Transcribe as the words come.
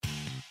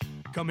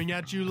Coming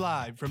at you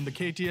live from the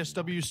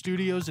KTSW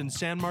studios in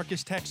San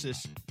Marcos,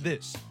 Texas,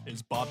 this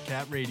is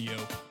Bobcat Radio.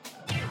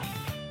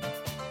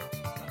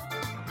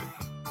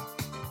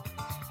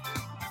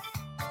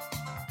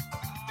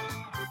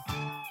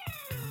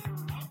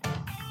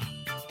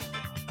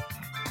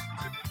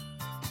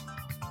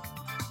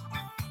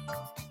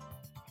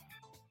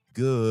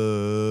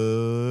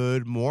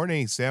 Good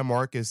morning, San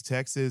Marcos,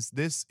 Texas.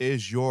 This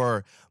is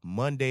your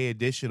Monday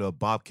edition of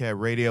Bobcat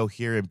Radio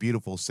here in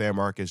beautiful San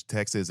Marcos,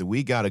 Texas, and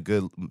we got a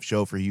good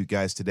show for you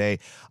guys today.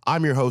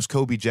 I'm your host,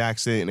 Koby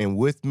Jackson, and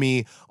with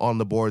me on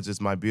the boards is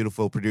my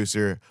beautiful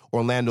producer,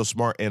 Orlando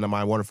Smart, and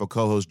my wonderful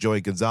co-host,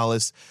 Joey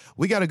Gonzales.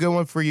 We got a good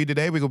one for you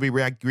today. We're going to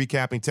be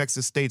recapping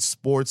Texas State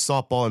sports,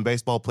 softball, and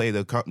baseball play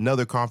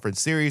another conference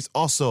series.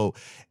 Also,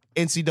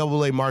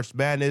 NCAA March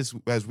Madness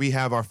as we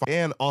have our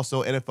and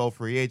also NFL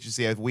free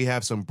agency as we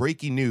have some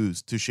breaking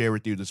news to share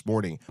with you this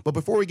morning. But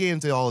before we get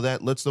into all of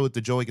that, let's go with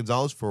Joey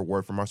Gonzales for a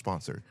word from our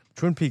sponsor.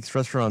 Twin Peaks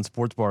Restaurant and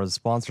Sports Bar is the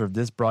sponsor of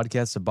this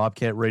broadcast of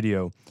Bobcat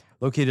Radio.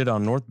 Located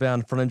on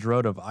northbound frontage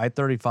road of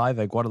I-35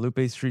 at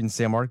Guadalupe Street in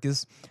San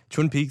Marcos,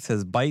 Twin Peaks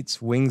has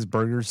bites, wings,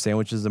 burgers,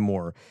 sandwiches, and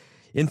more.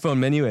 Info and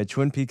menu at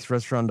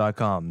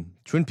twinpeaksrestaurant.com.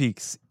 Twin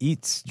Peaks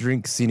eats,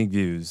 drinks, scenic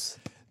views.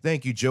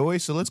 Thank you, Joey.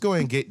 So let's go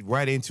ahead and get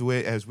right into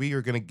it as we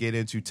are going to get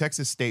into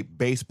Texas State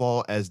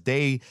baseball as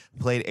they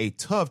played a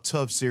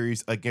tough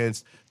series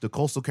against the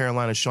Coastal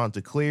Carolina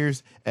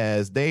Chanticleers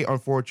as they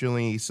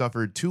unfortunately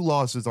suffered 2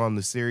 losses on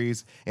the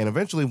series and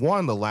eventually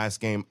won the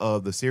last game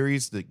of the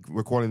series,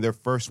 recording their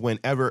first win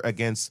ever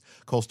against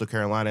Coastal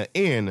Carolina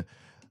in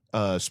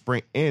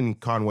spring in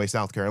Conway,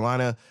 South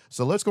Carolina.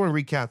 So let's go and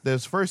recap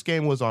this. First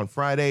game was on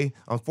Friday.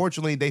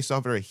 Unfortunately, they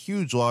suffered a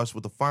huge loss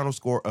with a final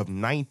score of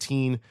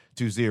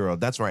 19-0.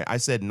 That's right. I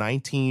said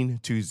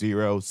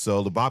 19-0.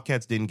 So the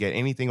Bobcats didn't get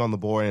anything on the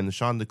board, and the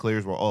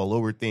Chanticleers were all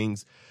over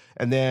things.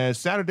 And then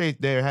Saturday,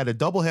 they had a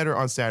doubleheader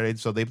on Saturday,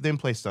 so they didn't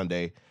play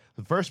Sunday.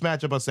 The first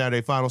matchup on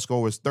Saturday, final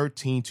score was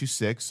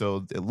 13-6,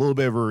 so a little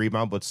bit of a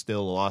rebound, but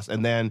still a loss.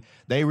 And then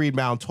they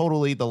rebound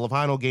totally the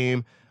final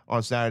game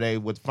on Saturday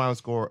with the final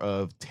score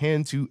of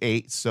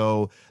 10-8.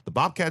 So the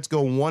Bobcats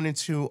go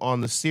 1-2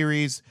 on the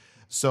series.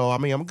 So, I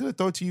mean, I'm going to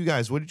throw it to you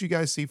guys. What did you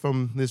guys see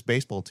from this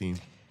baseball team?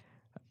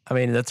 I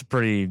mean, that's a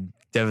pretty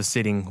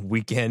devastating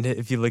weekend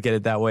if you look at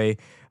it that way.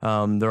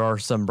 There are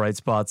some bright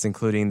spots,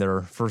 including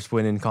their first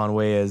win in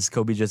Conway, as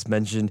Koby just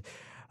mentioned.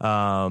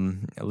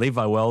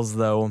 Levi Wells,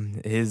 though,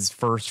 his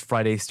first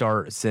Friday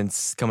start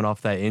since coming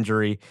off that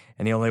injury,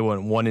 and he only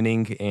went 1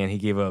 inning, and he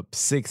gave up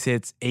 6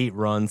 hits, 8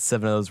 runs,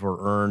 7 of those were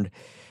earned.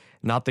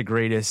 Not the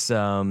greatest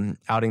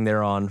outing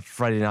there on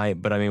Friday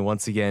night, but I mean,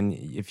 once again,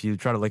 if you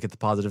try to look at the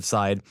positive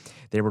side,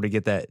 they were to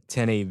get that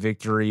 10-8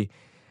 victory.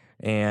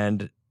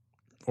 And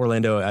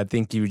Orlando, I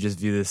think you just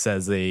view this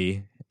as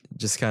you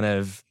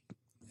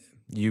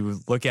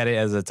look at it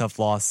as a tough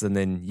loss, and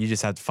then you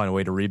just have to find a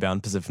way to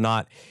rebound, because if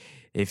not,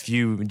 if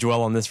you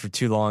dwell on this for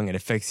too long, it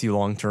affects you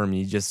long term.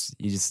 You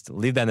just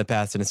leave that in the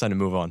past, and it's time to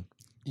move on.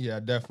 Yeah, I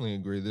definitely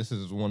agree. This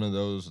is one of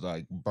those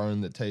like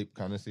burn the tape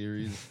kind of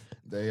series.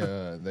 They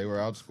were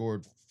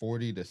outscored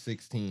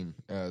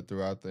 40-16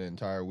 throughout the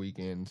entire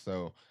weekend.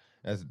 So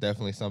that's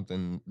definitely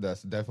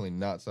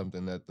not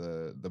something that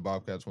the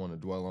Bobcats want to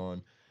dwell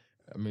on.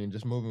 I mean,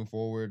 just moving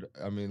forward,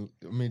 I mean,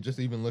 just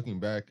even looking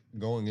back,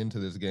 going into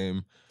this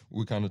game,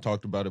 we kind of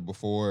talked about it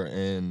before,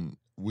 and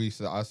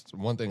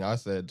one thing I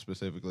said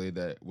specifically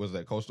that was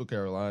that Coastal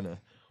Carolina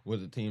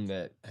was a team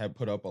that had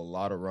put up a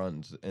lot of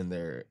runs in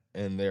their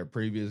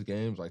previous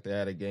games. Like they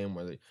had a game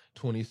where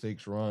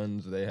 26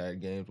 runs, they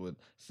had games with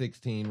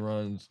 16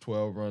 runs,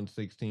 12 runs,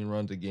 16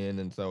 runs again.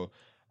 And so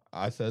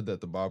I said that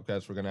the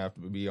Bobcats were going to have to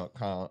be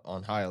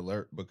on high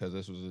alert because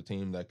this was a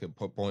team that could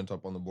put points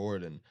up on the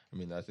board. And I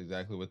mean, that's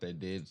exactly what they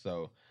did.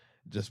 So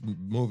just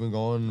moving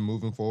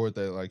forward,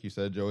 they, like you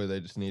said, Joey,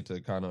 they just need to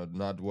kind of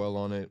not dwell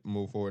on it,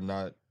 move forward,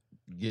 not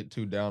get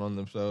too down on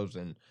themselves,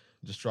 and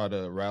just try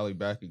to rally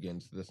back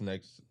against this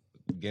next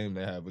game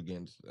they have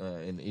against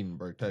in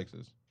Edinburgh,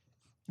 Texas.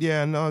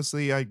 Yeah, and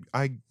honestly,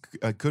 I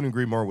couldn't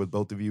agree more with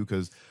both of you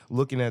because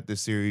looking at the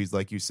series,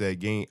 like you said,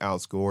 getting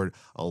outscored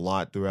a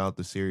lot throughout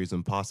the series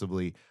and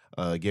possibly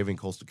giving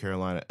Coastal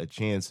Carolina a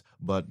chance.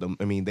 But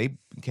I mean, they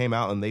came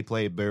out and they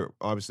played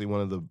obviously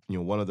one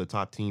of the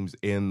top teams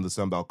in the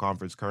Sun Belt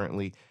Conference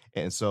currently.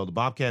 And so the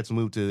Bobcats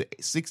moved to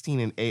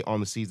 16-8 on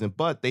the season,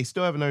 but they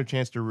still have another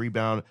chance to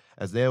rebound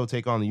as they will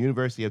take on the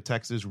University of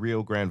Texas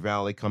Rio Grande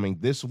Valley coming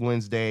this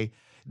Wednesday.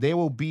 They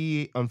will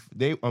be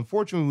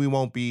unfortunately we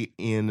won't be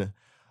in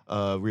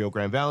Rio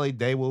Grande Valley.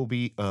 We will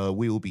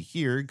be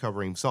here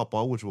covering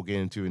softball, which we'll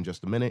get into in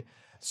just a minute.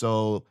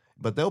 So,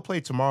 but they'll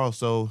play tomorrow.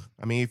 So,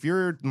 I mean, if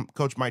you're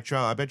Coach Mike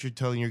Trout, I bet you're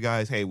telling your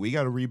guys, hey, we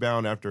got to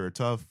rebound after a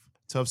tough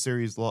conference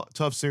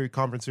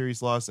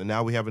series loss, and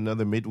now we have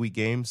another midweek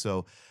game.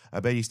 So I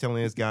bet he's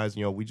telling his guys,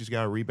 we just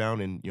got to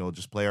rebound and,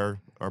 just play our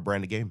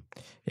brand of game.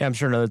 Yeah, I'm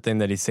sure another thing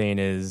that he's saying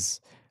is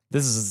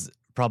this is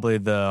probably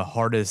the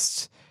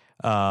hardest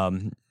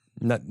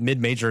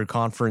mid-major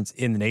conference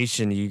in the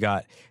nation. You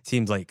got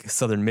teams like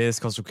Southern Miss,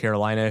 Coastal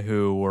Carolina,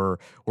 who were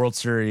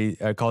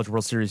College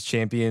World Series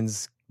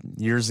champions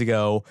years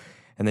ago.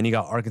 And then you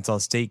got Arkansas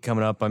State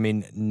coming up. I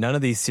mean, none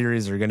of these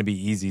series are going to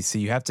be easy. So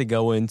you have to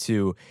go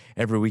into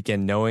every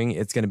weekend knowing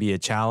it's going to be a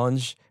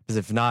challenge. Because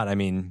if not, I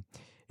mean,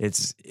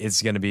 it's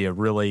going to be a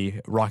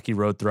really rocky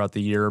road throughout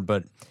the year.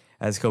 But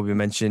as Koby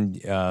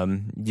mentioned,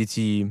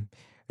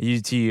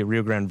 UT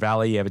Rio Grande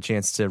Valley, you have a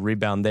chance to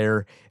rebound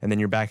there, and then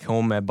you're back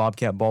home at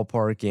Bobcat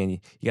Ballpark, and you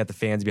got the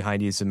fans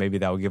behind you, so maybe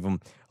that will give them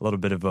a little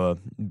bit of a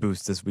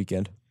boost this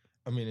weekend.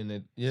 I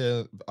mean,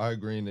 I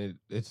agree, and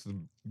it's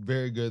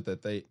very good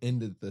that they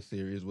ended the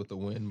series with a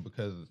win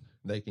because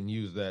they can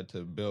use that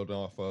to build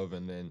off of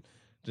and then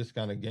just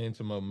kind of gain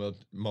some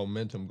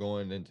momentum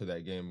going into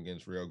that game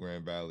against Rio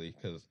Grande Valley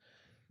because,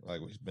 like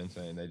we've been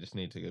saying, they just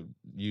need to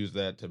use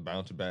that to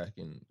bounce back,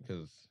 and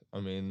because I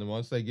mean,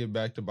 once they get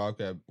back to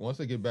Bobcat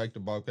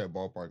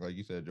Ballpark, like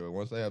you said, Joey,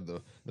 once they have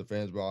the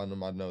fans behind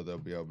them, I know they'll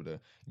be able to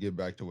get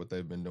back to what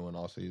they've been doing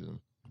all season.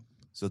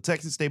 So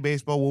Texas State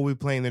baseball will be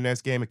playing their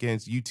next game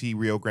against UT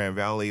Rio Grande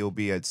Valley. It'll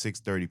be at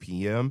 6:30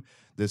 p.m.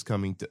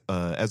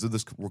 As of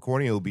this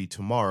recording, it'll be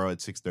tomorrow at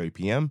 6:30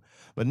 p.m.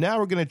 But now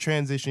we're going to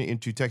transition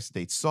into Texas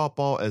State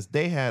softball as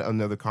they had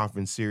another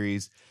conference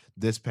series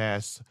this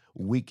past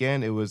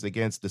weekend. It was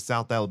against the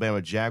South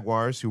Alabama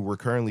Jaguars, who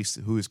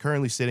is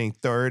currently sitting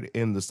third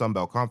in the Sun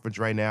Belt Conference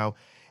right now.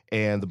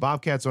 And the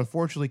Bobcats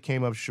unfortunately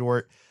came up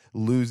short,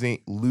 losing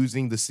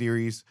the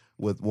series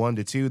with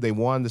 1-2. They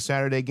won the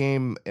Saturday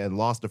game and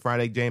lost the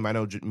Friday game. I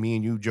know me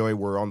and you, Joey,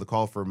 were on the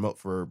call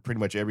for pretty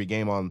much every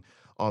game on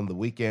the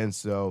weekend.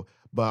 So,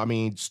 but I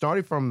mean,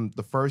 starting from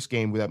the first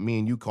game that me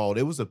and you called,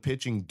 it was a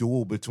pitching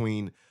duel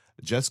between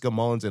Jessica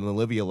Mullins and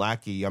Olivia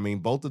Lackey. I mean,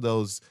 both of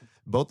those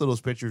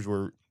pitchers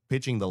were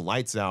pitching the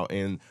lights out,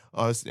 and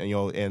us,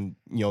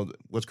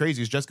 what's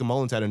crazy is Jessica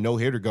Mullins had a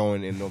no-hitter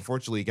going, and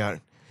unfortunately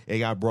it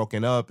got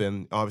broken up,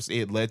 and obviously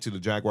it led to the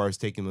Jaguars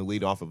taking the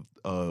lead off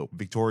of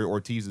Victoria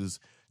Ortiz's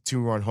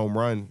 2-run home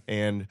run,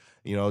 and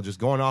just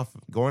going off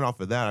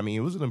of that, I mean,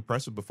 it was an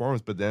impressive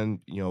performance. But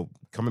then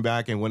coming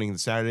back and winning the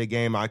Saturday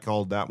game, I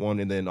called that one,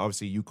 and then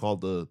obviously you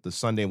called the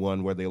Sunday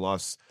one where they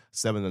lost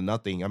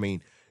 7-0. I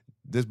mean,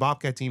 this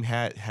Bobcat team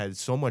had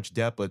so much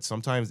depth, but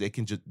sometimes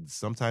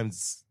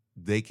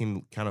they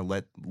can kind of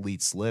let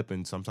lead slip,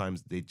 and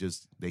sometimes they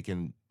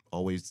can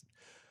always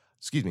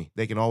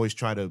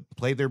try to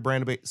play their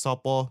brand of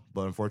softball,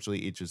 but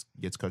unfortunately it just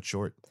gets cut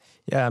short.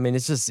 Yeah, I mean,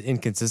 it's just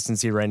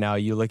inconsistency right now.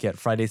 You look at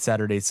Friday,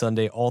 Saturday,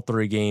 Sunday, all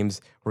three games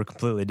were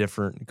completely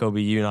different.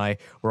 Koby, you and I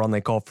were on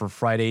the call for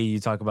Friday. You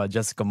talk about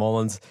Jessica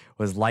Mullins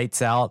was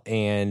lights out,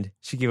 and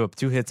she gave up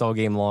 2 hits all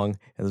game long,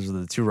 and those are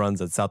the 2 runs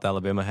that South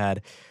Alabama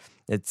had.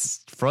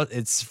 It's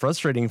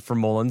frustrating for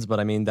Mullins, but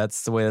I mean,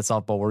 that's the way that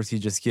softball works. You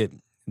just get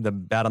the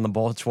bat on the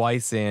ball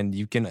twice, and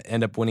you can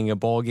end up winning a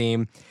ball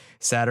game.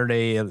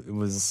 Saturday, it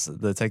was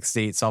the Texas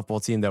State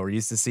softball team that we're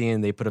used to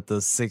seeing. They put up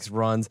those 6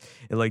 runs.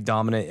 It looked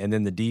dominant, and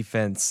then the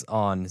defense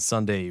on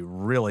Sunday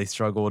really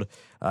struggled.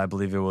 I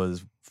believe it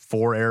was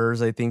 4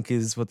 errors, I think,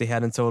 is what they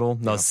had in total.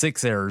 No,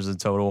 6 errors in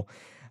total.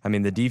 I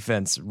mean, the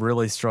defense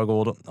really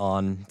struggled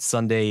on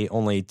Sunday,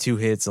 only 2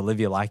 hits.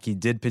 Olivia Lackey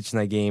did pitch in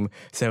that game,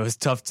 so it was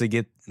tough to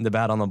get the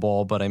bat on the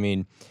ball. But, I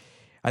mean,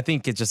 I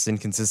think it's just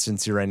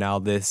inconsistency right now.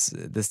 This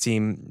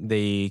team,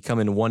 they come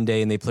in one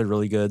day and they play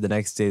really good. The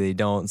next day they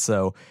don't.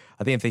 So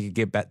I think if they could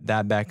get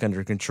that back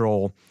under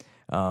control,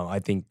 I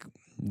think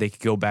they could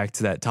go back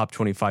to that top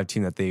 25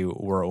 team that they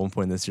were at one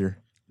point this year.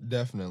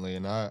 Definitely.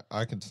 And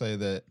I could say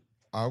that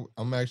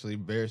I'm actually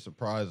very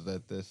surprised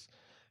that this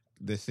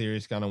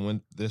series kind of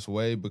went this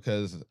way,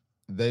 because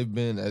they've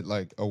been at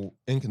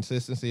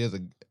inconsistency is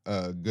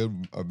a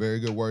very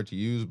good word to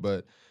use,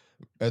 but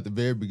at the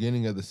very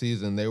beginning of the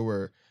season they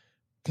were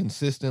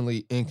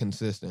consistently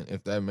inconsistent,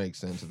 if that makes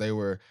sense. They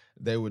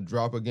would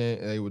drop a game,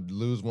 they would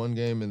lose one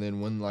game and then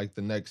win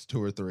the next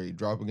 2 or 3,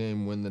 drop a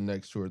game, win the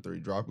next 2 or 3,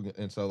 drop again.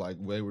 And so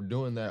they were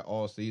doing that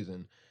all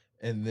season.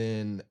 And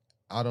then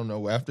I don't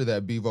know, after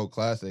that Bevo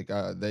Classic,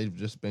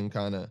 they've been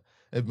kind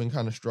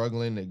of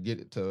struggling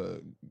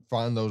to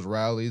find those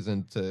rallies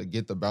and to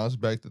get the bounce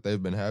back that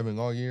they've been having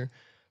all year.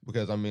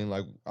 Because I mean,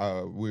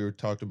 we were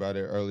talked about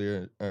it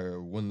earlier,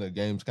 when the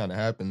games kind of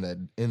happened, that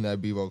in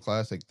that Bevo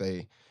Classic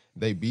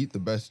they beat the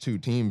best 2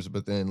 teams,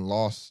 but then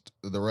lost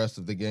the rest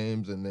of the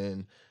games. And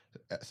then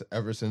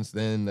ever since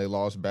then, they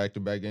lost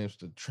back-to-back games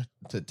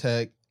to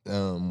Tech.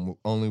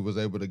 Only was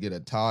able to get a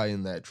tie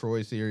in that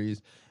Troy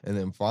series. And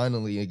then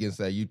finally against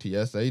that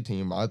UTSA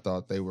team, I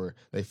thought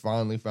they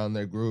finally found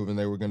their groove and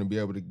they were going to be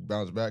able to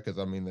bounce back, because,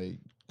 I mean, they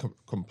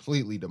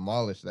completely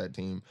demolished that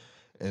team.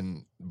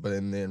 And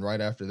then right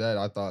after that,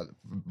 I thought,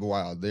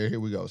 wow, here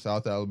we go.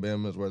 South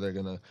Alabama is where they're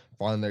going to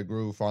find their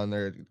groove,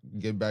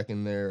 get back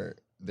in their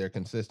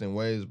consistent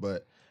ways.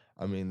 But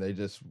I mean, they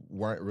just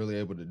weren't really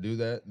able to do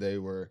that.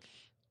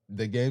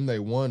 The game they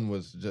won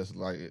was just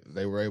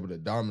they were able to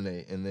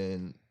dominate, and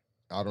then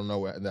I don't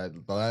know,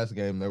 that the last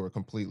game they were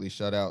completely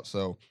shut out.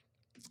 So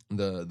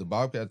the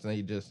Bobcats,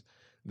 they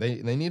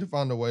need to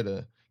find a way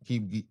to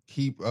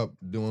keep up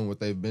doing what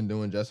they've been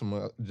doing.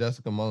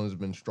 Jessica Mullins has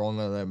been strong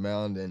on that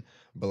mound,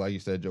 but like you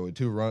said, Joey,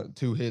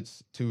 two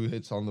hits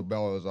on the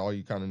ball is all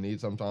you kind of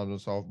need sometimes in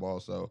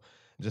softball. So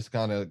just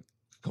kind of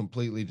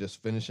completely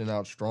just finishing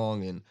out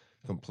strong and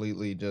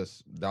completely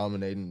just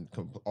dominating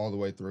all the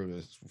way through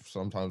is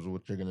sometimes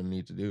what you're going to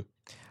need to do.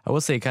 I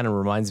will say it kind of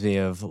reminds me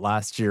of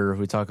last year.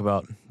 We talk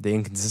about the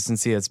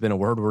inconsistency. That's been a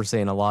word we're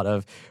saying a lot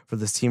of for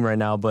this team right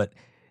now. But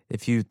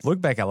if you look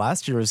back at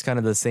last year, it was kind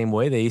of the same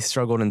way. They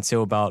struggled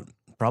until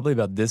probably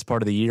about this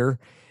part of the year.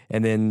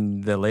 And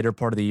then the later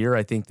part of the year,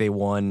 I think they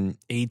won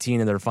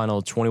 18 of their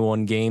final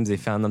 21 games. They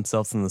found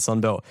themselves in the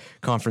Sun Belt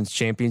Conference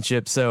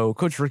Championship. So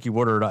Coach Ricky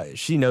Woodard,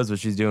 she knows what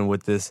she's doing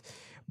with this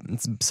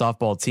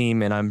softball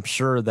team. And I'm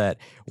sure that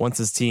once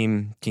this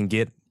team can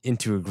get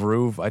into a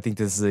groove, I think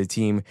this is a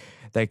team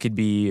that could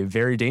be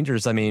very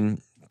dangerous. I mean,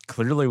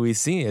 clearly we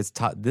see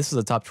this is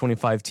a top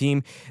 25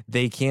 team.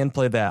 They can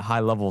play that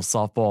high level of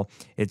softball.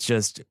 It's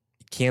just,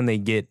 can they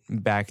get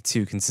back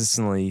to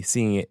consistently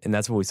seeing it? And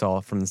that's what we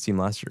saw from this team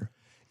last year.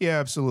 Yeah,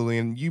 absolutely.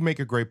 And you make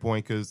a great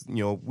point because,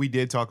 we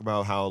did talk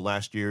about how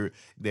last year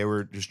they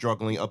were just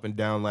struggling up and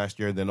down last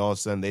year. Then all of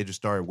a sudden they just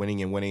started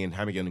winning and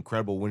having an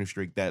incredible winning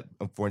streak that,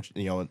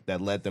 unfortunately,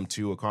 that led them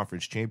to a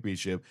conference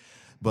championship.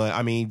 But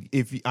I mean,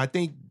 I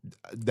think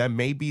that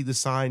may be the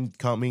sign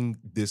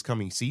this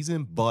coming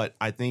season. But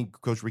I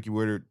think Coach Ricky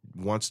Woodard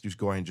wants to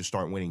go ahead and just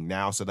start winning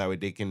now, so that way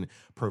they can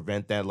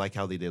prevent that, like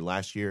how they did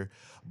last year.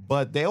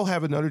 But they'll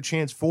have another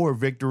chance for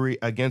victory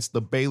against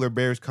the Baylor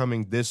Bears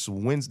coming this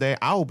Wednesday.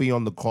 I will be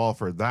on the call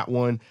for that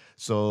one.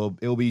 So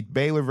it'll be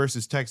Baylor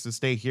versus Texas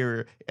State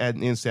here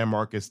in San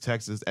Marcos,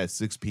 Texas at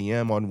 6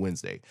 p.m. on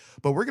Wednesday.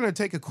 But we're going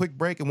to take a quick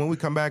break, and when we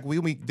come back,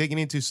 we'll be digging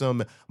into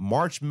some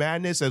March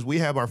Madness as we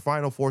have our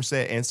Final Four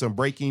set and some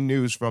breaking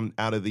news from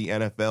out of the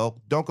NFL.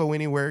 Don't go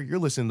anywhere. You're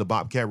listening to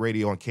Bobcat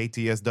Radio on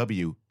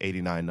KTSW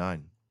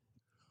 89.9.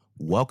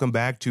 Welcome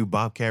back to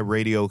Bobcat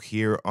Radio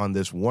here on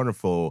this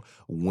wonderful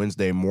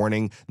Wednesday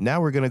morning. Now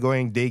we're going to go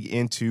ahead and dig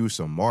into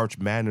some March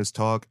Madness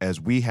talk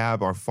as we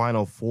have our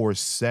Final Four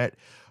set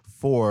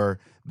for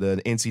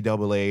the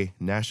NCAA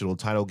national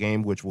title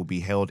game, which will be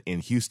held in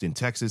Houston,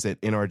 Texas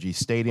at NRG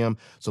Stadium.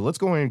 So let's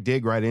go ahead and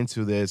dig right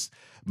into this.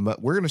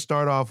 But we're going to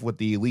start off with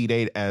the Elite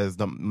Eight as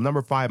the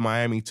number 5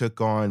 Miami took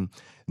on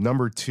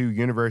number 2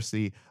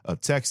 University of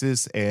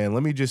Texas. And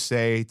let me just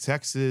say,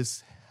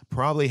 Texas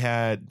probably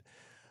had,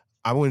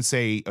 I wouldn't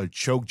say a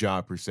choke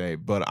job per se,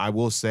 but I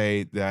will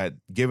say that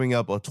giving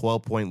up a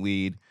 12-point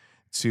lead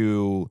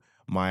to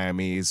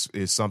Miami is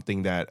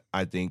something that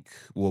I think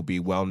will be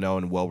well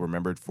known and well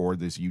remembered for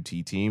this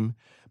UT team.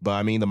 But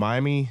I mean, the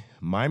Miami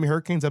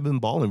Hurricanes have been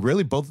balling,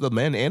 really, both the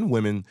men and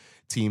women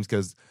teams,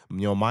 because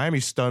Miami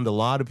stunned a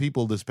lot of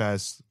people this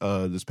past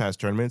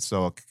tournament.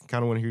 So I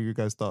kind of want to hear your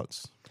guys'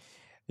 thoughts.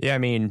 Yeah, I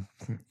mean,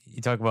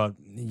 you talk about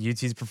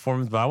UT's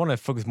performance, but I want to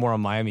focus more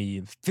on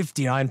Miami.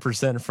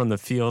 59% from the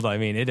field. I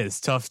mean, it is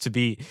tough to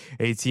beat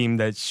a team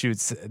that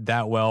shoots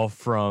that well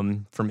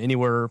from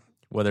anywhere,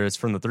 whether it's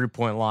from the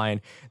 3-point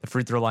line, the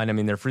free throw line. I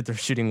mean, their free throw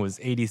shooting was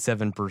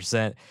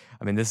 87%.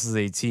 I mean, this is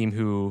a team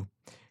who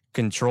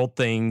controlled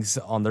things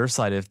on their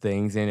side of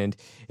things. And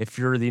if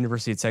you're the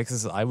University of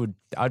Texas,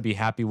 I'd be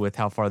happy with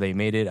how far they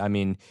made it. I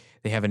mean,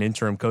 they have an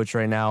interim coach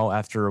right now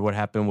after what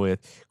happened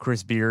with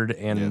Chris Beard,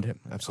 and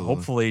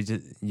hopefully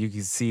you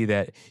can see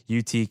that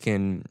UT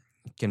can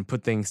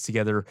put things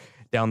together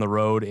down the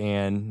road,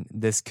 and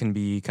this can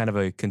be kind of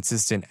a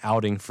consistent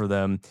outing for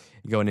them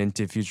going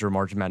into future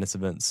March Madness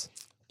events.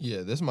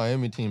 Yeah, this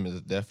Miami team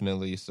has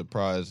definitely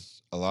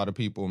surprised a lot of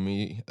people,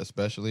 me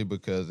especially,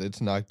 because it's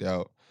knocked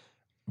out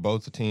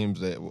both the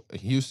teams. That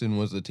Houston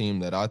was the team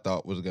that I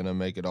thought was going to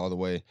make it all the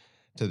way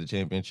to the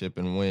championship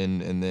and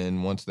win, and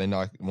then once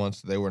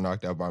they were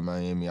knocked out by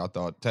Miami, I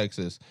thought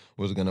Texas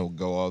was going to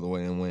go all the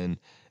way and win.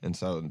 And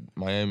so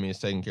Miami is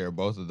taking care of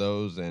both of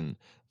those, and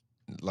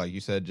like you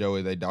said,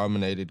 Joey, they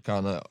dominated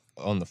kind of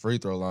on the free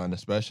throw line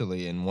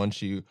especially. And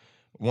once you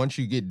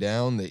get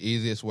down, the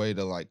easiest way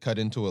to cut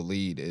into a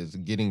lead is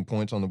getting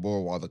points on the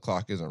board while the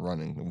clock isn't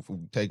running.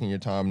 Taking your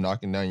time,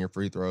 knocking down your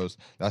free throws,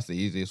 that's the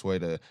easiest way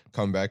to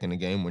come back in a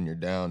game when you're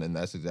down, and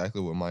that's exactly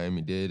what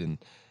Miami did. And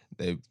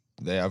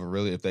they have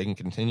if they can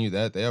continue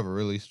that, they have a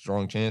really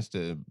strong chance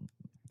to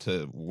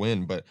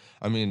win. But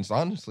I mean, it's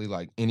honestly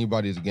like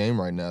anybody's game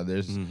right now.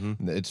 This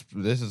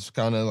is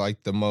kind of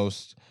like the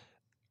most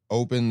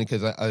open,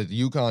 because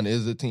UConn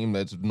is a team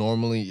that's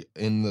normally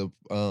in the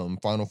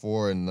Final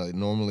Four and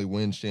normally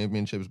wins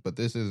championships, but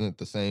this isn't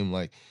the same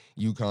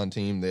UConn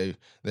team.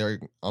 They're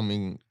I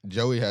mean,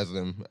 Joey has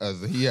them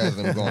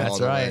going all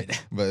the way.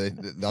 But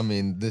I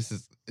mean,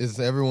 it's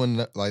everyone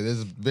this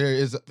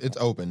is it's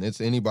open. It's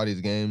anybody's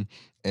game,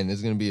 and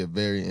it's going to be a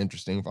very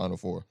interesting Final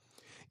Four.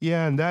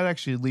 Yeah, and that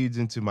actually leads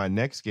into my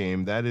next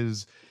game. That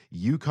is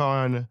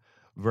UConn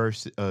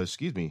versus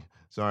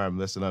Sorry, I'm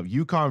messing up.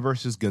 UConn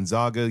versus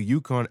Gonzaga.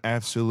 UConn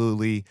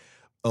absolutely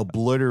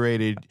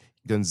obliterated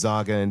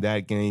Gonzaga in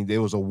that game. It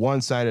was a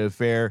one-sided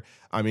affair.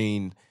 I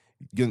mean,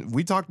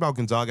 we talked about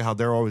Gonzaga, how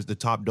they're always the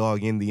top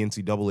dog in the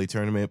NCAA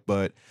tournament,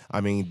 but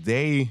I mean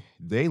they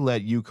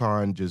let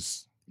UConn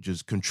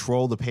just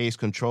control the pace,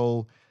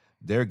 control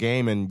their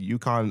game, and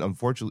UConn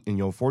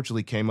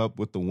unfortunately came up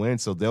with the win,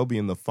 so they'll be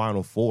in the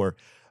Final Four.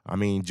 I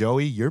mean,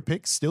 Joey, your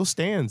pick still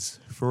stands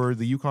for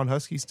the UConn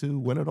Huskies to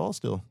win it all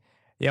still.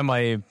 Yeah,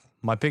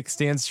 my pick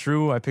stands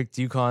true. I picked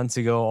UConn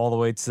to go all the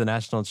way to the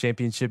national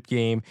championship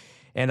game.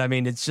 And I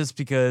mean, it's just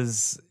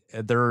because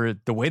the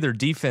way their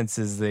defense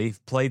is, they've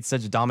played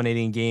such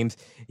dominating games.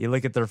 You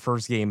look at their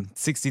first game,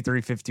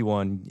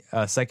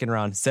 63-51, second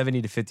round,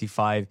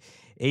 70-55,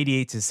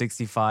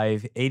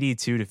 88-65,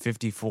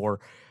 82-54.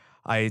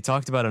 I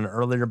talked about an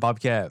earlier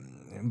Bobcat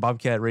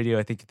Radio,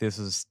 I think this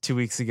was 2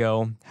 weeks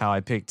ago, how I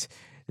picked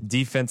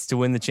defense to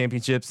win the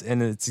championships,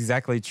 and it's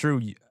exactly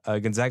true.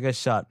 Gonzaga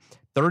shot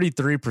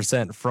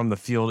 33% from the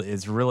field.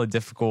 Is really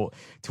difficult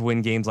to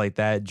win games like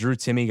that. Drew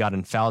Timme got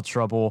in foul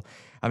trouble.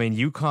 I mean,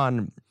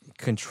 UConn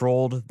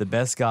controlled the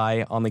best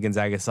guy on the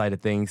Gonzaga side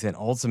of things and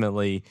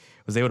ultimately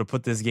was able to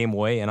put this game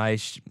away. And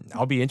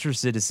I'll be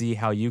interested to see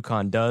how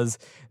UConn does.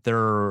 They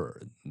were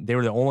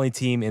the only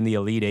team in the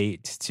Elite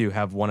Eight to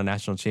have won a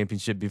national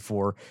championship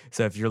before.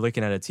 So if you're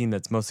looking at a team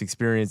that's most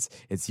experienced,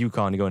 it's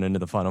UConn going into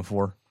the Final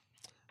Four.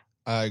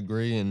 I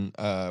agree. And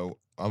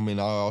I mean,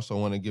 I also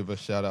want to give a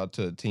shout out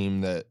to a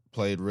team that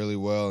played really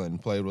well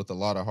and played with a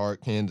lot of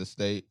heart. Kansas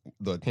State.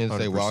 The Kansas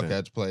State 100%.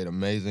 Wildcats played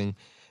amazing.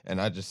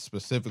 And I just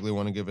specifically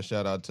want to give a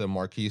shout out to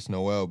Marquise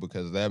Noel,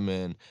 because that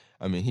man,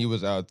 I mean, he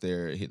was out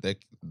there.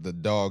 The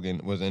dog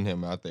was in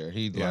him out there.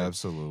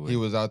 Absolutely. He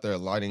was out there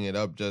lighting it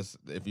up. Just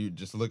if you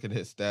just look at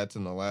his stats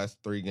in the last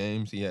 3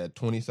 games, he had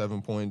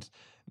 27 points,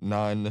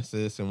 9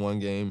 assists in one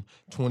game,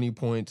 20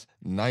 points,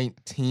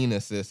 19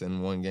 assists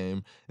in one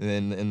game. And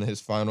then in his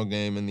final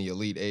game in the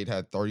Elite Eight,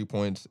 had 30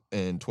 points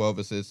and 12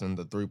 assists in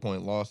the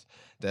 3-point loss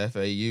to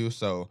FAU.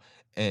 So,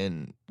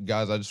 and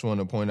guys, I just want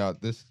to point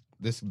out this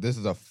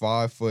is a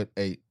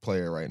 5'8"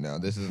 player right now.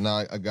 This is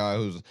not a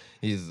guy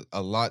he's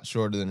a lot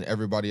shorter than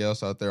everybody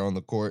else out there on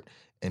the court,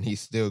 and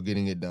he's still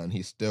getting it done.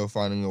 He's still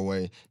finding a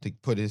way to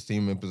put his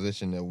team in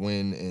position to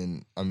win.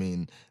 And I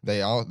mean,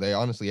 they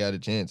honestly had a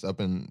chance up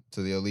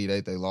into the Elite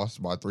Eight. They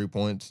lost by 3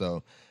 points.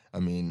 So,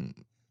 I mean,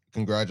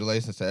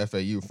 congratulations to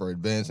FAU for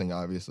advancing,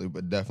 obviously,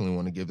 but definitely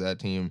want to give that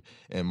team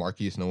and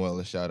Marquise Noel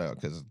a shout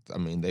out, because I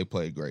mean, they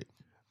played great.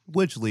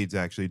 Which leads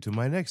actually to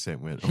my next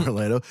segment,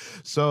 Orlando.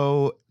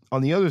 So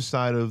on the other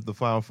side of the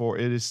Final Four,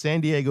 it is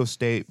San Diego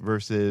State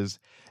versus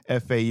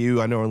FAU.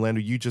 I know, Orlando,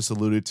 you just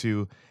alluded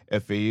to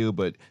FAU,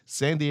 but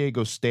San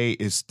Diego State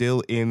is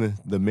still in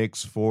the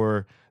mix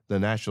for the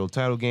national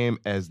title game,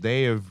 as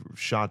they have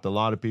shocked a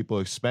lot of people,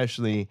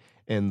 especially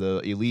in the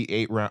Elite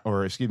Eight round,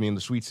 in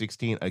the Sweet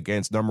 16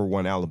 against number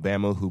 1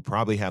 Alabama, who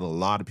probably had a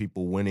lot of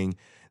people winning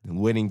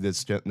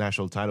this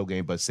national title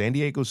game. But San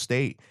Diego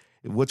State,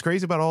 what's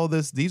crazy about all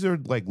this, these are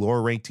like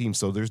lower ranked teams,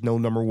 so there's no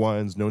number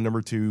 1s, no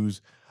number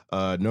 2s,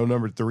 no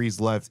number 3s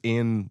left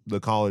in the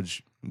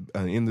college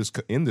in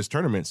this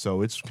tournament,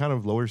 so it's kind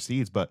of lower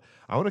seeds. But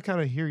I want to kind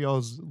of hear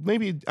y'all's,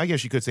 maybe I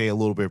guess you could say, a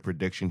little bit of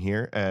prediction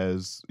here,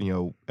 as you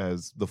know,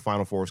 as the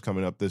Final Four is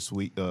coming up this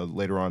week,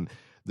 later on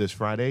this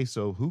Friday.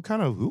 So who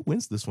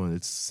wins this one?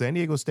 It's San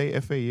Diego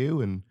State, FAU,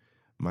 and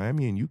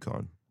Miami and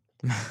UConn.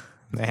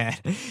 Man,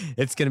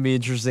 it's going to be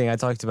interesting. I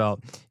talked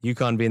about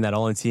UConn being that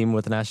only team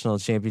with a national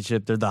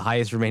championship. They're the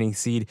highest remaining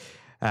seed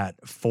at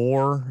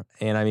 4.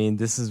 And I mean,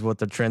 this is what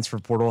the transfer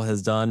portal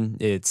has done.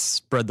 It's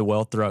spread the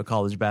wealth throughout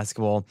college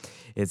basketball.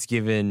 It's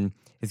given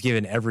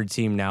every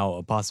team now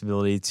a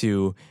possibility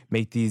to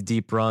make these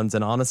deep runs.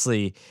 And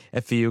honestly,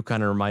 FAU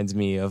kind of reminds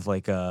me of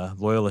like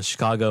Loyola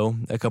Chicago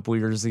a couple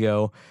years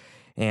ago.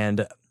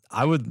 And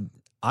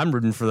I'm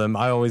rooting for them.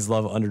 I always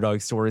love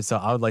underdog stories, so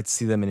I would like to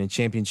see them in a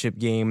championship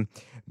game.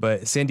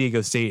 But San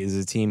Diego State is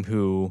a team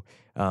who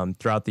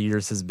throughout the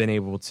years has been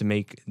able to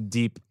make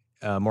deep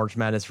March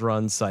Madness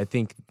runs. So I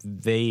think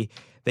they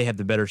have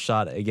the better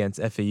shot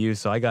against FAU.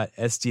 So I got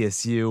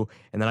SDSU,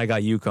 and then I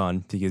got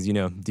UConn because, you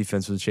know,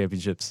 defense for the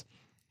championships.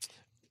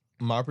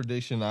 My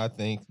prediction, I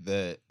think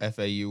that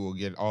FAU will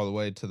get all the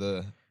way to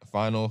the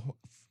final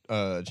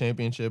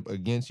championship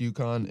against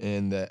UConn,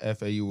 and that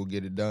FAU will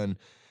get it done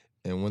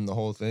and win the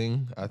whole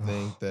thing. I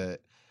think that,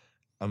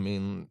 I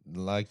mean,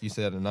 like you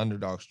said, an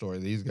underdog story.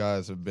 These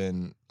guys have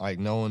been, like,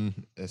 no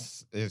one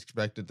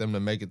expected them to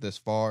make it this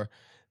far.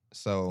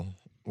 So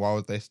why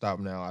would they stop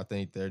now? I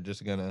think they're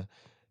just going to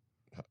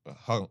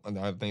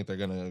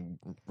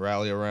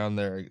rally around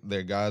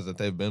their guys that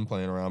they've been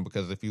playing around,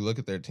 because if you look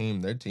at their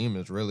team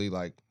is really,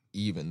 like,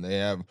 even. They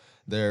have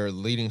their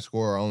leading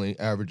scorer only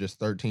averages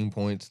 13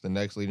 points. The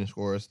next leading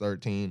scorer is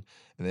 13.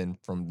 And then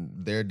from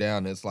there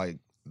down, it's like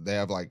they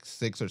have like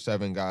 6 or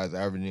 7 guys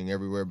averaging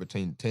everywhere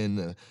between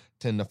 10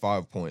 to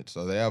 5 points.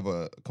 So they have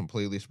a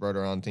completely spread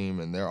around team,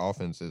 and their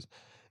offense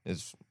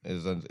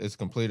is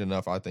complete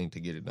enough, I think, to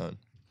get it done.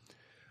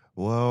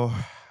 Well,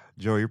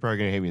 Joe, you're probably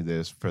going to hate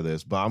me for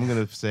this, but I'm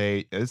going to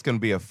say it's going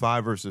to be a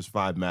 5 versus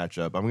 5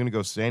 matchup. I'm going to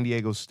go San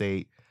Diego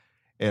State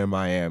and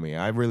Miami.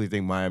 I really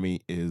think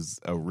Miami is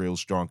a real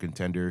strong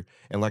contender.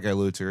 And like I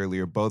alluded to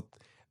earlier, both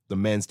the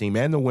men's team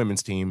and the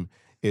women's team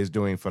is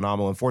doing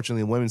phenomenal.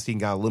 Unfortunately, the women's team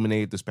got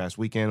eliminated this past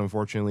weekend,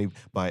 unfortunately,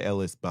 by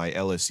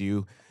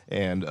LSU.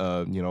 And,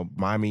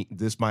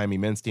 this Miami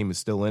men's team is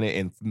still in it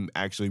and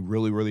actually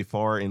really, really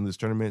far in this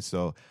tournament.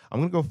 So I'm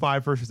going to go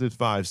 5 versus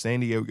 5, San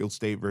Diego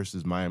State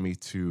versus Miami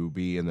to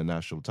be in the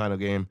national title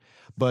game.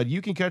 But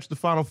you can catch the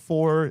Final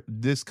Four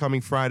this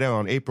coming Friday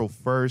on April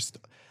 1st.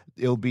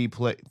 It'll be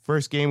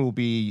first game will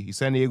be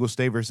San Diego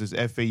State versus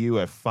FAU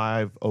at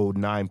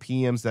 5:09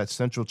 p.m. That's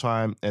Central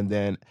Time. And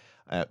then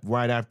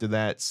right after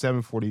that,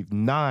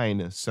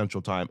 7:49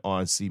 Central Time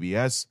on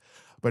CBS.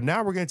 But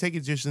now we're going to take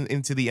it just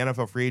into the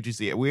NFL free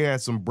agency. We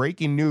had some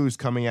breaking news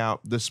coming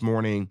out this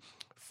morning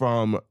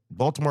from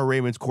Baltimore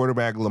Ravens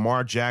quarterback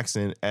Lamar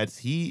Jackson as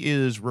he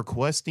is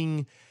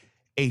requesting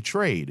a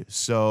trade.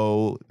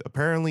 So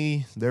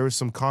apparently there was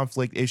some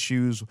conflict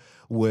issues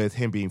with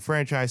him being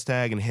franchise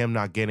tag and him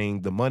not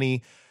getting the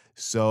money.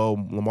 So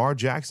Lamar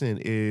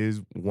Jackson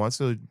wants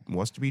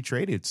to be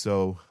traded.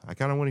 So I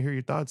kind of want to hear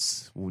your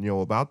thoughts,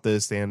 about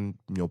this and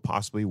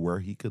possibly where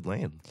he could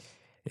land.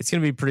 It's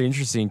going to be pretty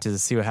interesting to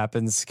see what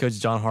happens. Coach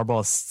John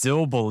Harbaugh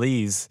still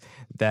believes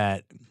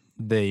that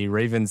the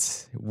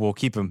Ravens will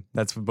keep him.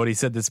 That's what he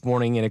said this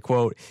morning in a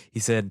quote. He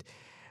said,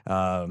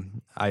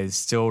 I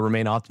still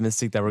remain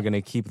optimistic that we're going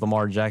to keep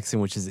Lamar Jackson,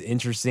 which is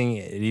interesting.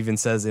 It even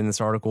says in this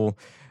article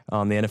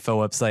on the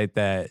NFL website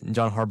that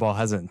John Harbaugh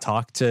hasn't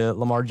talked to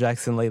Lamar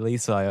Jackson lately.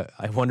 So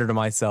I wonder to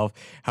myself,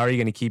 how are you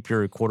going to keep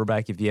your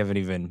quarterback if you haven't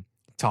even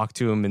talked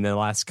to him in the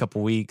last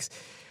couple weeks?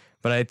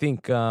 But I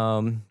think,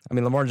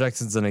 Lamar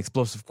Jackson's an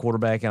explosive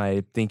quarterback, and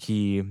I think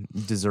he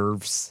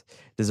deserves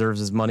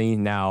his money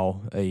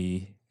now.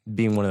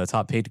 Being one of the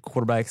top paid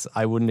quarterbacks,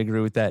 I wouldn't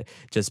agree with that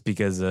just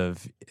because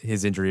of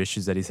his injury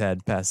issues that he's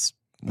had past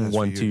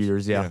 1-2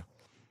 years. Yeah.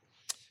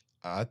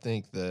 I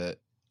think that,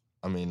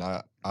 I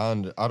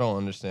don't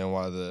understand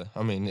why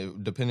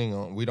depending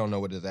on, we don't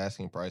know what his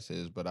asking price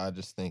is, but I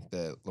just think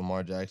that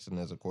Lamar Jackson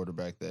is a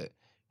quarterback that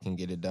can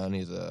get it done.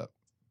 He's a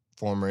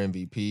former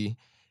MVP.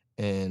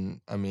 And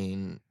I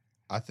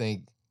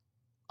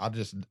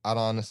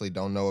honestly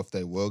don't know if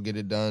they will get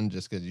it done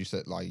just because you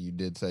said, like you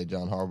did say,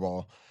 John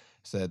Harbaugh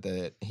said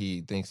that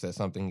he thinks that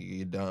something can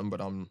get done. But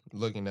I'm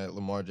looking at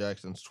Lamar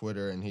Jackson's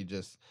Twitter and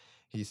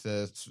he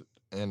says,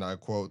 and I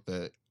quote,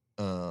 that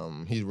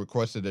he's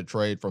requested a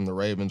trade from the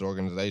Ravens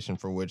organization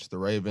for which the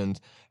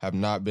Ravens have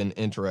not been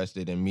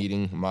interested in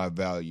meeting my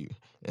value.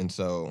 And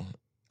so,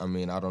 I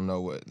don't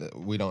know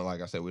we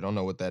don't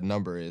know what that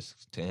number is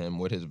to him,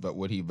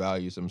 what he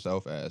values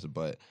himself as.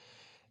 But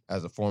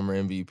as a former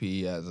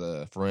MVP, as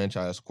a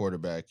franchise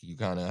quarterback, you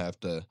kind of have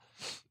to.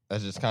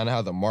 That's just kind of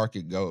how the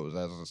market goes.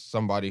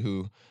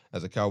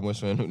 As a Cowboys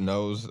fan who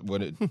knows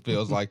what it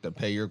feels like to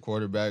pay your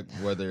quarterback,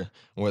 whether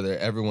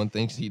everyone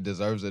thinks he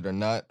deserves it or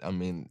not.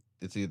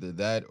 It's either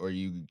that or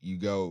you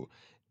go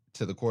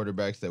to the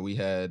quarterbacks that we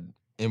had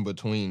in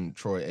between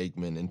Troy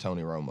Aikman and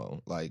Tony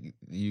Romo. Like,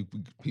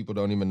 people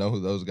don't even know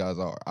who those guys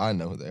are. I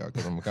know who they are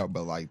because I'm a Cowboy,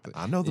 but like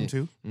I know them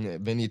too.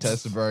 Vinny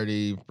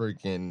Testaverde,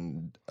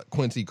 freaking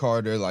Quincy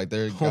Carter, like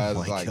they're guys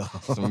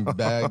some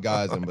bad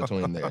guys in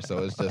between there. So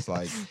it's just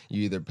like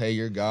you either pay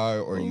your guy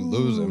or you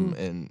lose him,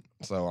 and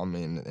so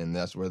and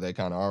that's where they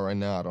kind of are right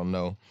now. I don't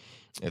know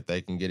if they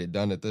can get it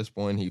done at this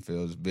point. He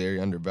feels very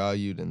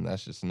undervalued, and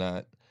that's just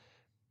not.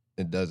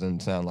 It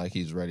doesn't sound like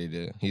he's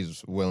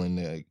willing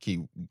to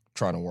keep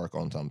trying to work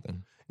on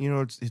something.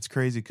 It's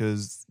crazy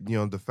because,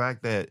 the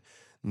fact that,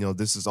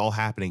 this is all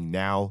happening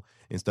now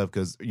and stuff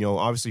because,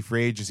 obviously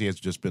free agency has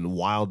just been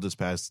wild this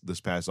past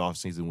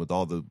offseason with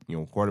all the,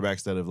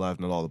 quarterbacks that have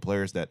left and all the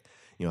players that,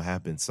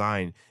 have been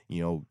signed.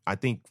 I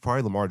think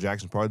probably Lamar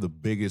Jackson, probably the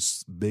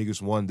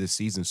biggest one this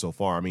season so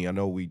far. I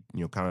know we,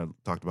 kind of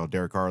talked about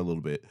Derek Carr a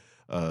little bit.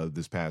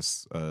 This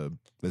past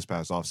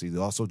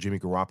offseason. Also, Jimmy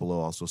Garoppolo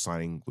also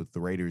signing with the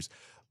Raiders.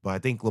 But I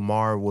think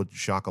Lamar would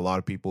shock a lot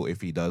of people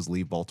if he does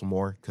leave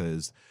Baltimore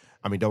because,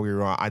 don't get me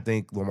wrong, I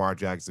think Lamar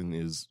Jackson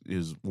is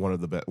one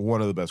of the best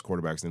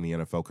quarterbacks in the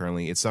NFL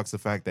currently. It sucks the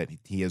fact that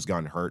he has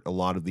gotten hurt a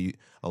lot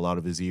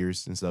of his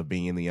years instead of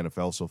being in the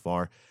NFL so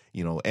far.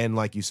 And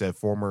like you said,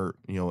 former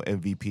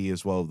MVP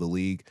as well of the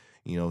league.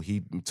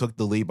 He took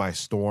the lead by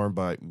storm,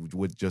 but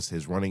with just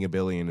his running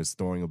ability and his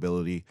throwing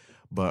ability.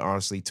 But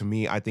honestly, to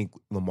me, I think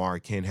Lamar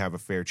can have a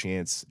fair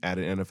chance at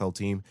an NFL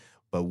team.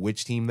 But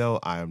which team, though,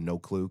 I have no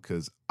clue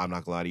because I'm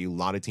not gonna lie to you. A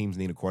lot of teams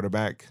need a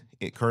quarterback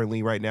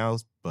currently right now,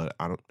 but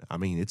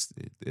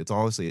it's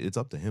honestly, it's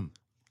up to him.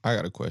 I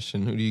got a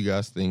question. Who do you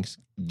guys think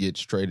gets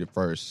traded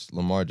first,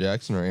 Lamar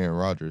Jackson or Aaron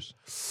Rodgers?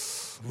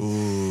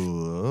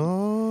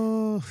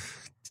 Ooh,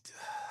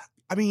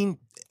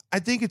 I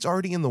think it's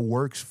already in the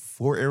works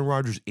for Aaron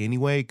Rodgers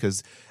anyway,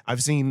 because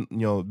I've seen,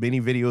 many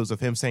videos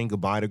of him saying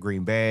goodbye to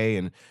Green Bay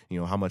and,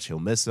 how much he'll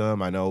miss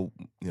them. I know,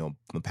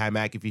 the Pat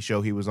McAfee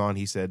show he was on,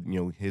 he said,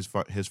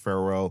 his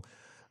farewell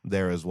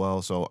there as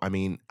well. So, I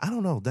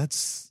don't know.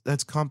 That's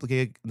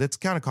complicated. That's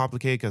kind of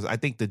complicated because I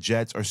think the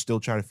Jets are still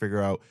trying to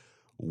figure out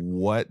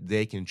what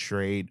they can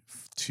trade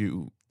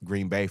to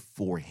Green Bay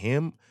for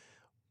him.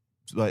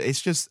 But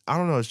it's just, I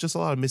don't know. It's just a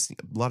lot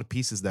of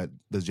pieces that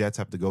the Jets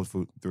have to go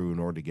through in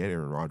order to get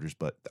Aaron Rodgers.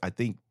 But I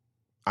think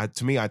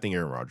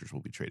Aaron Rodgers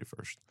will be traded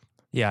first.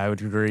 Yeah, I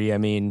would agree. I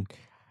mean,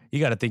 you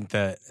got to think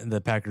that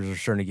the Packers are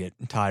starting to get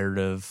tired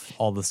of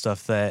all the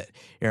stuff that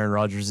Aaron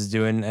Rodgers is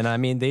doing. And I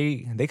mean,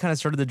 they kind of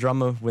started the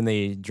drama when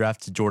they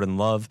drafted Jordan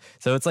Love.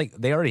 So it's like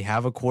they already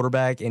have a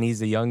quarterback and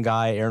he's a young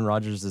guy. Aaron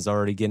Rodgers is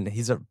already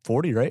he's at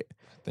 40, right?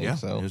 I think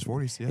so. In his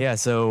 40s, yeah. Yeah,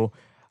 so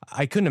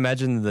I couldn't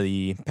imagine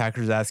the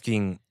Packers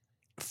asking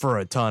for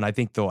a ton. I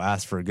think they'll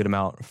ask for a good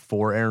amount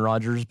for Aaron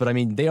Rodgers. But I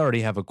mean, they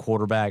already have a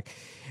quarterback.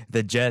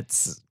 The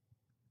Jets,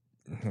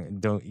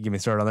 don't get me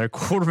started on their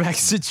quarterback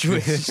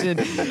situation.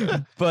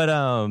 But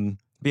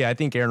yeah, I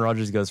think Aaron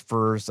Rodgers goes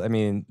first. I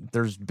mean,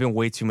 there's been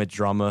way too much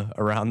drama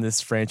around this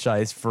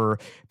franchise for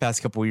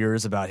past couple of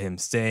years about him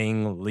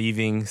staying,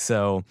 leaving.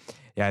 So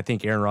yeah, I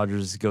think Aaron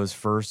Rodgers goes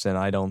first, and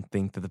I don't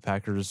think that the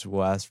Packers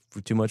will ask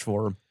for too much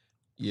for him.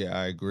 Yeah,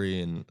 I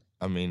agree. And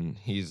I mean,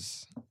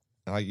 he's,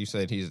 like you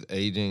said, he's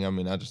aging. I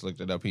mean, I just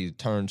looked it up. He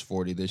turns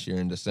 40 this year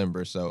in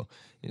December. So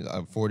he's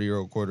a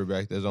 40-year-old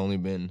quarterback. There's only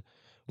been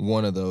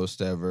one of those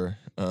to ever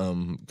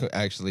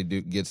actually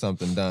get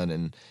something done,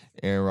 and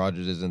Aaron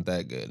Rodgers isn't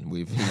that good.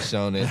 He's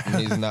shown it.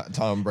 He's not.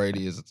 Tom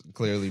Brady has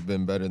clearly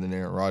been better than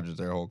Aaron Rodgers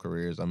their whole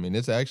careers. I mean,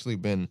 it's actually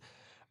been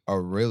a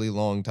really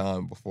long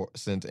time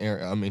since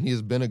Aaron. I mean,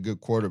 he's been a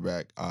good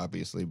quarterback,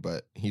 obviously,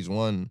 but he's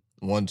won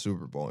one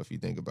Super Bowl if you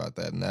think about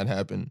that, and that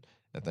happened,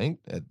 I think,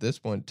 at this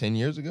point, 10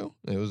 years ago.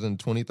 It was in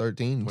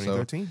 2013.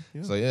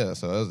 2013? So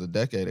that was a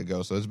decade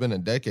ago. So it's been a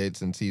decade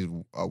since he's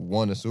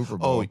won a Super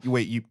Bowl. Oh,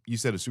 wait, you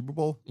said a Super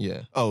Bowl?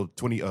 Yeah. Oh,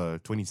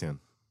 2010.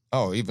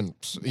 Oh, even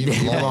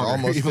longer,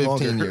 almost even 15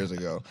 longer. years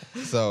ago.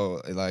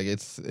 So, like,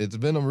 it's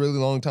been a really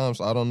long time.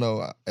 So I don't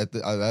know.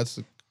 That's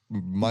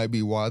might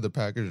be why the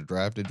Packers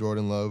drafted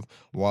Jordan Love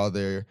while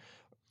they're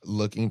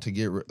looking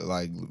to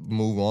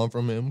move on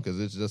from him, because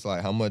it's just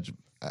like, how much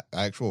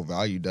actual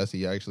value does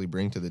he actually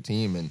bring to the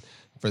team? And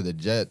for the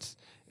Jets,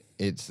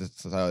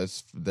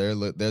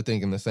 they're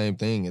thinking the same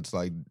thing. It's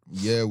like,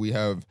 yeah, we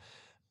have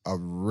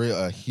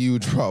a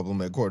huge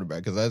problem at quarterback,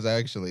 because that's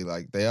actually,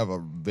 like, they have a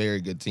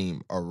very good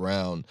team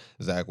around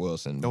Zach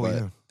Wilson. But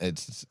yeah.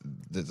 It's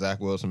that Zach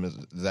Wilson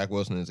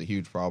is a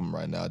huge problem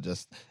right now,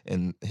 just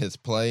in his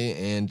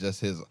play and just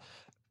his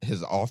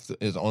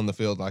on the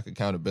field, like,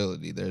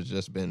 accountability.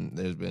 There's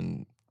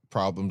been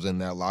problems in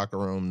that locker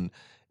room.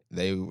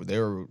 They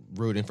were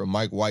rooting for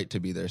Mike White to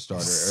be their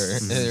starter,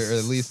 or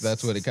at least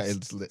that's what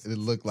it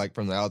looked like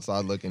from the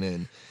outside looking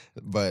in.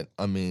 But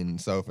I mean,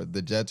 so for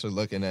the Jets are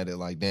looking at it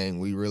like, dang,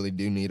 we really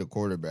do need a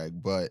quarterback,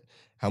 but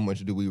how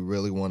much do we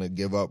really want to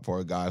give up for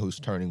a guy who's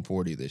turning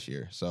 40 this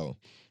year? So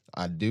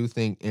I do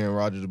think Aaron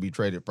Rodgers will be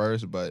traded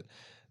first, but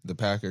the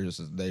Packers,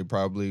 they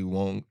probably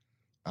won't.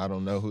 I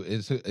don't know who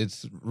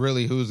it's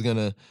really who's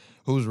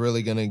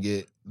really gonna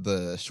get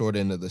the short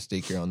end of the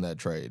stick here on that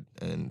trade,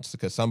 and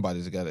because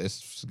somebody's got it.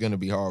 It's gonna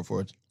be hard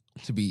for it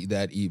to be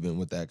that even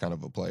with that kind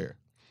of a player.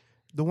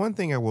 The one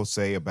thing I will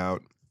say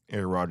about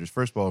Aaron Rodgers,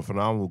 first of all, a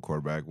phenomenal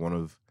quarterback, one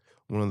of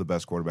the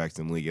best quarterbacks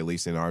in the league, at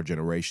least in our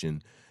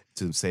generation,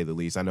 to say the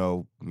least. I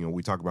know,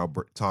 we talk about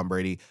Tom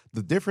Brady.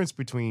 The difference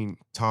between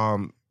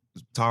Tom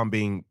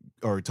going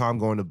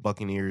to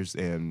Buccaneers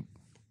and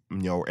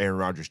Aaron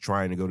Rodgers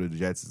trying to go to the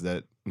Jets is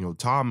that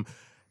Tom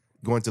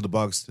going to the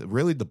Bucs.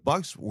 Really, the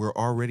Bucs were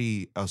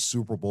already a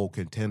Super Bowl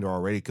contender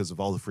already because of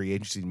all the free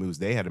agency moves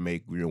they had to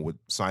make. With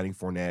signing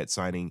Fournette,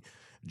 signing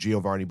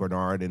Giovanni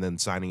Bernard, and then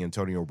signing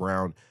Antonio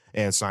Brown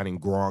and signing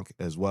Gronk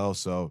as well.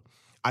 So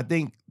I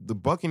think the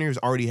Buccaneers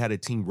already had a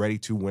team ready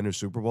to win a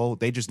Super Bowl.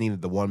 They just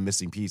needed the one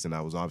missing piece, and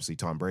that was obviously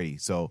Tom Brady.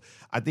 So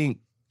I think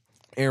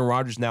Aaron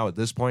Rodgers now at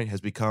this point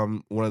has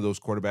become one of those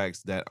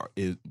quarterbacks that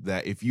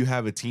if you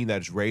have a team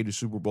that's ready to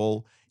Super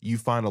Bowl, you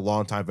find a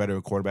longtime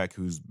veteran quarterback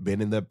who's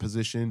been in that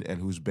position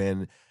and who's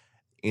been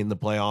in the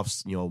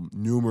playoffs,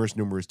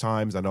 numerous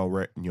times. I know,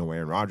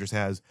 Aaron Rodgers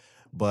has,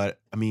 but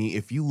I mean,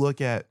 if you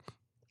look at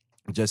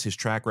just his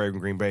track record in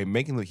Green Bay,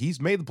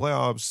 he's made the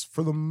playoffs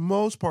for the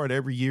most part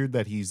every year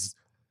that he's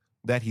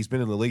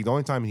been in the league. The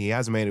only time he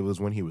hasn't made it was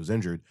when he was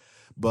injured.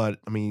 But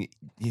I mean,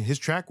 his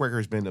track record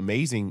has been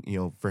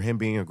amazing, for him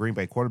being a Green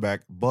Bay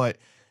quarterback. But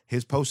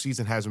his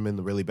postseason hasn't been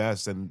the really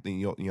best, and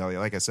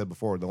like I said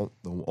before, the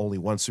only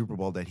one Super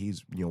Bowl that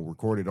he's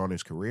recorded on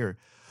his career.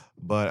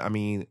 But I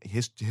mean,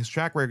 his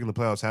track record in the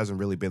playoffs hasn't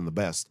really been the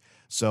best.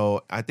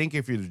 So I think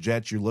if you're the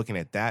Jets, you're looking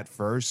at that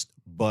first.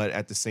 But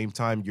at the same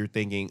time, you're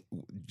thinking,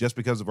 just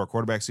because of our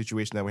quarterback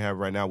situation that we have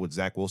right now with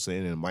Zach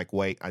Wilson and Mike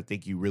White, I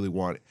think you really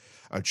want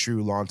a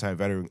true longtime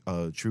veteran,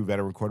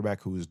 veteran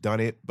quarterback who has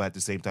done it, but at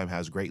the same time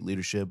has great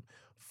leadership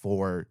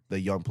for the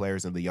young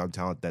players and the young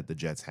talent that the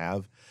Jets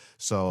have.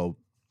 So,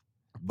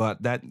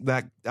 but that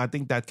I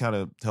think that kind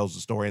of tells the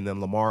story. And then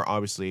Lamar,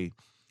 obviously,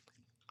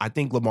 I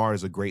think Lamar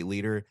is a great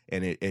leader,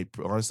 and it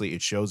honestly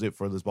it shows it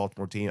for this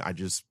Baltimore team.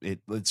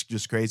 It's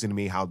just crazy to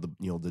me how the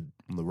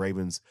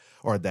Ravens,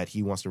 or that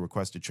he wants to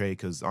request a trade,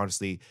 because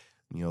honestly,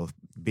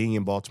 being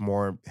in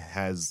Baltimore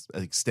has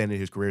extended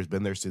his career. Has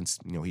been there since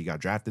he got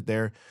drafted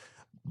there.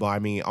 But I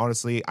mean,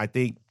 honestly, I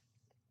think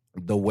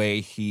the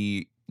way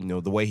he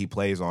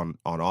plays on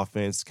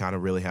offense kind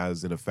of really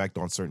has an effect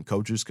on certain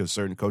coaches, because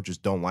certain coaches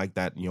don't like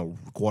that,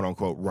 quote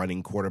unquote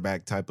running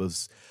quarterback type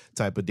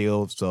of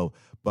deal. So,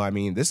 but I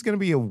mean, this is going to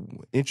be an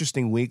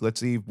interesting week.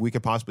 Let's see if we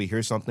could possibly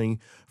hear something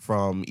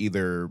from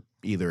either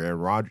Aaron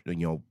Rodgers,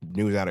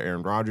 news out of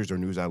Aaron Rodgers or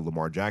news out of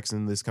Lamar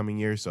Jackson this coming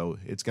year. So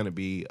it's going to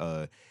be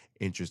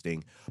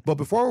interesting. But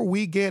before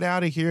we get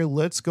out of here,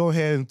 let's go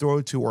ahead and throw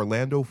it to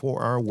Orlando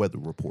for our weather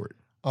report.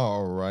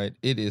 All right.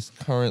 It is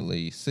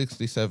currently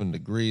 67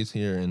 degrees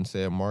here in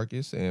San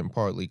Marcos and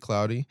partly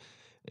cloudy.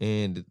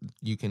 And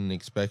you can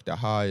expect a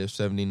high of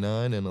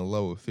 79 and a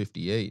low of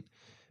 58.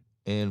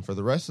 And for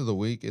the rest of the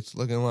week, it's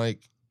looking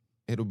like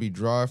it'll be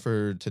dry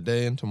for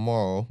today and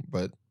tomorrow.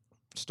 But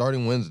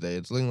starting Wednesday,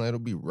 it's looking like it'll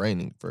be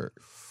raining for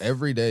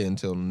every day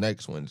until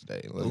next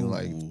Wednesday. Looking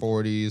like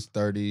 40s,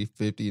 30,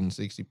 50, and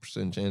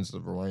 60% chances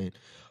of rain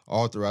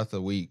all throughout the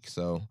week.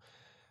 So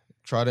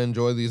try to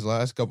enjoy these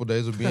last couple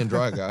days of being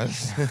dry,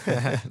 guys.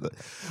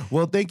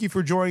 Well, thank you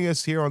for joining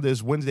us here on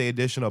this Wednesday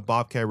edition of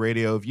Bobcat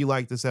Radio. If you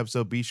like this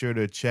episode, be sure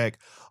to check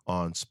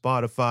on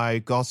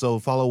Spotify. Also,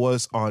 follow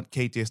us on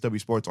KTSW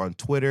Sports on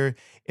Twitter,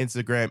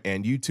 Instagram,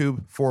 and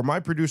YouTube. For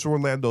my producer,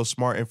 Orlando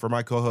Smart, and for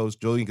my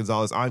co-host, Joey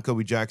Gonzales, I'm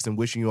Koby Jackson,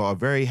 wishing you all a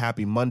very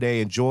happy Monday.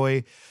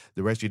 Enjoy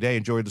the rest of your day.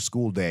 Enjoy the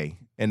school day.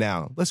 And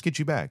now, let's get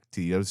you back to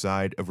the other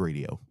side of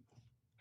radio.